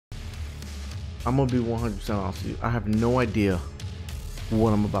I'm gonna be 100% honest with you. I have no idea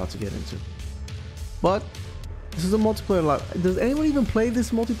what I'm about to get into. But this is a multiplayer live. Does anyone even play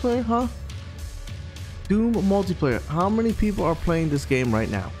this multiplayer, huh? Doom multiplayer. How many people are playing this game right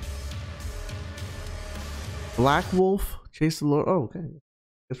now? Black Wolf, Chase the Lord. Oh, okay.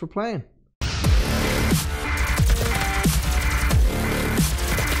 Guess we're playing.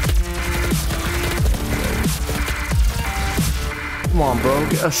 Come on, bro.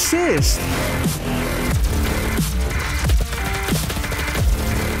 Assist.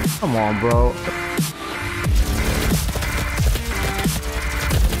 Come on, bro.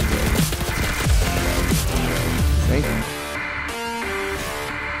 Thank you.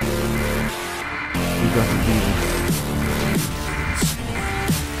 You got the beating.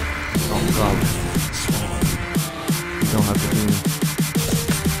 Oh, God. You don't have the beating.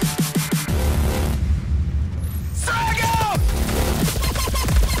 Frag Out!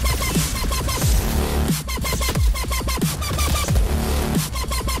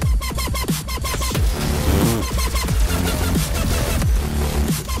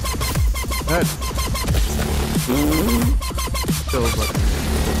 Head. Chill, but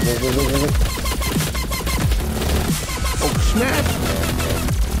whoa. Oh, snap!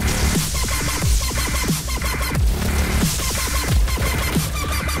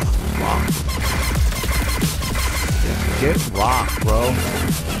 Rock. Yeah, get rocked, bro.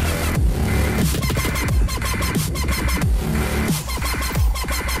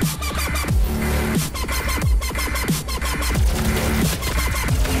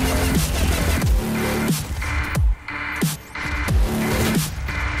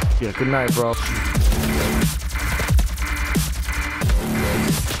 Yeah, good night, bro.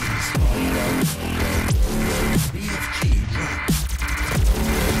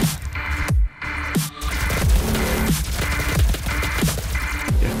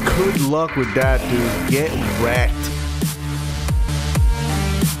 Yeah, good luck with that, dude. Get wrecked.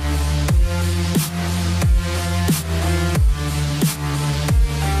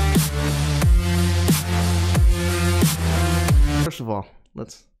 First of all,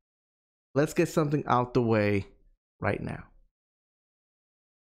 let's get something out the way right now.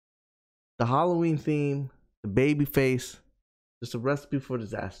 The Halloween theme, the baby face, just a recipe for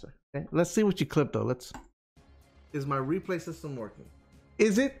disaster. Okay, let's see what you clipped though. Is my replay system working?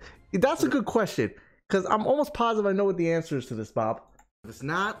 Is it? That's a good question, because I'm almost positive I know what the answer is to this, Bob. If it's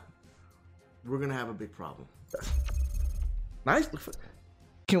not, we're gonna have a big problem. Nice.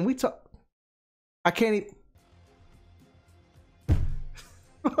 Can we talk? I can't even.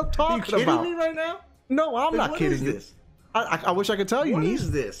 What I'm talking Are you kidding about me right now? No, I'm not kidding you. This? I wish I could tell you. What Niece.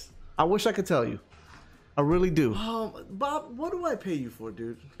 is this? I wish I could tell you. I really do. Bob, what do I pay you for,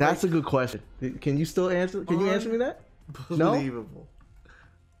 dude? That's a good question. Can you still answer? Can you answer me that? Unbelievable.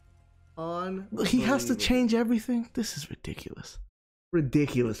 Unbelievable. He has to change everything. This is ridiculous.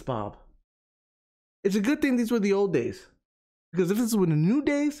 Ridiculous, Bob. It's a good thing these were the old days, because if this were the new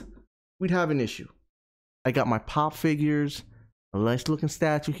days, we'd have an issue. I got my pop figures, a nice looking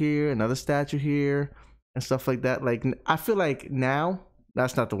statue here, another statue here, and stuff like that. Like, I feel like now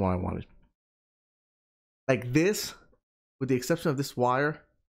that's not the one I wanted. Like this, with the exception of this wire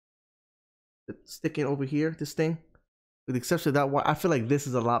that's sticking over here, this thing, with the exception of that wire, I feel like this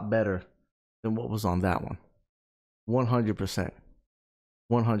is a lot better than what was on that one. 100%.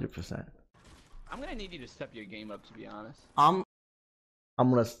 100%. I'm gonna need you to step your game up, to be honest. I'm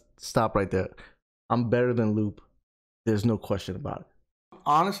gonna stop right there. I'm better than Loop. There's no question about it.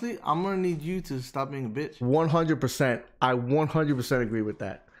 Honestly, I'm gonna need you to stop being a bitch. 100%. I 100% agree with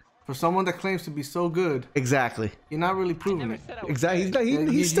that. For someone that claims to be so good, exactly. You're not really proving it.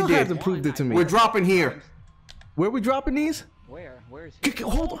 Exactly. He still hasn't proved it to me. We're dropping here. Where are we dropping these? Where? Where is he?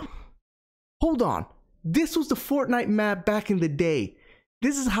 Hold on. Hold on. This was the Fortnite map back in the day.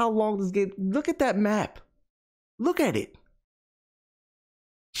 This is how long this game. Look at that map. Look at it.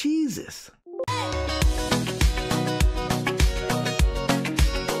 Jesus.